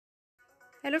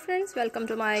Hello friends, welcome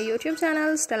to my YouTube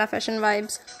channel Stella Fashion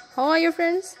Vibes. How are you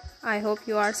friends? I hope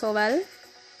you are so well.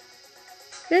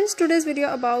 Friends, today's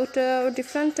video about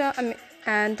different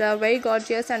and very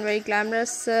gorgeous and very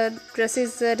glamorous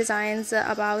dresses designs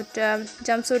about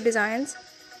jumpsuit designs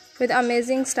with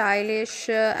amazing stylish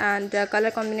and color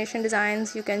combination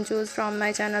designs you can choose from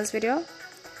my channel's video,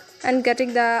 and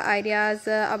getting the ideas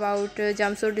about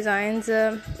jumpsuit designs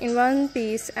in one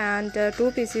piece and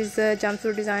two pieces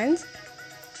jumpsuit designs.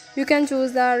 You can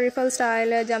choose the riffle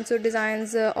style jumpsuit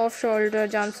designs, off-shoulder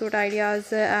jumpsuit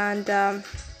ideas, and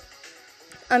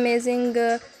amazing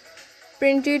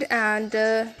printed and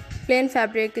plain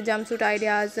fabric jumpsuit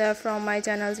ideas from my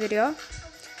channel's video.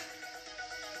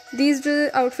 These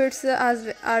outfits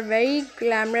are very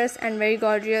glamorous and very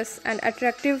gorgeous and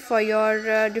attractive for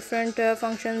your different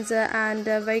functions and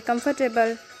very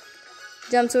comfortable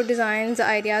jumpsuit designs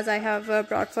ideas I have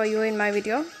brought for you in my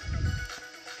video.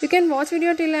 You can watch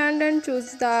video till end and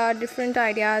choose the different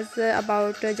ideas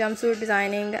about jumpsuit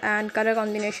designing and color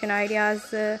combination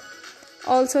ideas.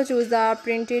 Also choose the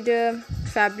printed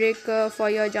fabric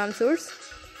for your jumpsuits.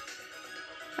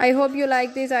 I hope you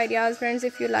like these ideas friends.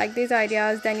 If you like these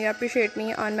ideas, then you appreciate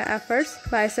me on my efforts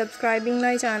by subscribing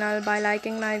my channel, by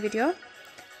liking my video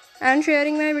and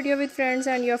sharing my video with friends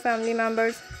and your family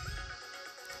members.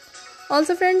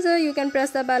 Also friends, you can press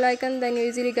the bell icon, then you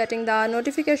easily getting the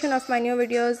notification of my new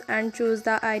videos and choose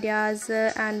the ideas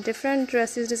and different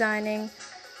dresses designing,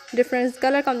 different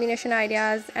color combination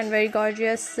ideas and very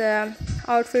gorgeous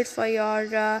outfits for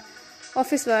your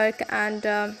office work and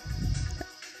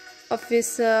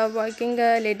office working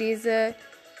ladies.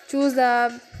 Choose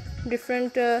the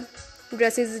different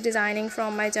dresses designing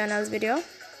from my channel's video.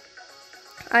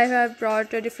 I have brought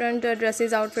different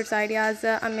dresses outfits ideas,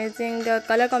 amazing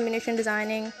color combination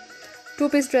designing,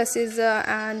 two-piece dresses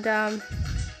and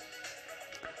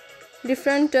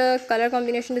different color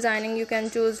combination designing you can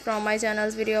choose from my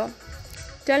channel's video.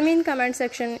 Tell me in comment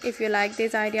section if you like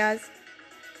these ideas.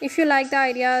 If you like the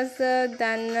ideas,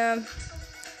 then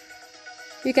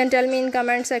you can tell me in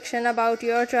comment section about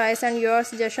your choice and your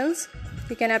suggestions.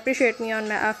 You can appreciate me on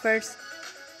my efforts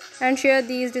and share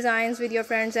these designs with your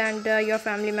friends and your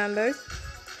family members.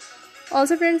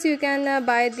 Also friends, you can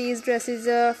buy these dresses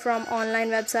from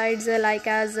online websites like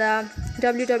as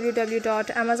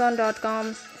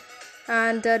www.amazon.com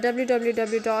and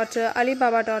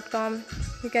www.alibaba.com.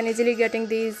 You can easily getting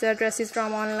these dresses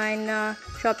from online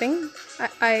shopping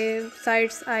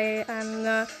sites. I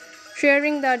am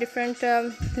sharing the different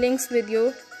links with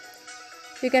you.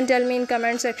 You can tell me in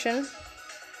comment section,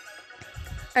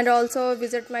 and also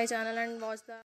visit my channel and watch the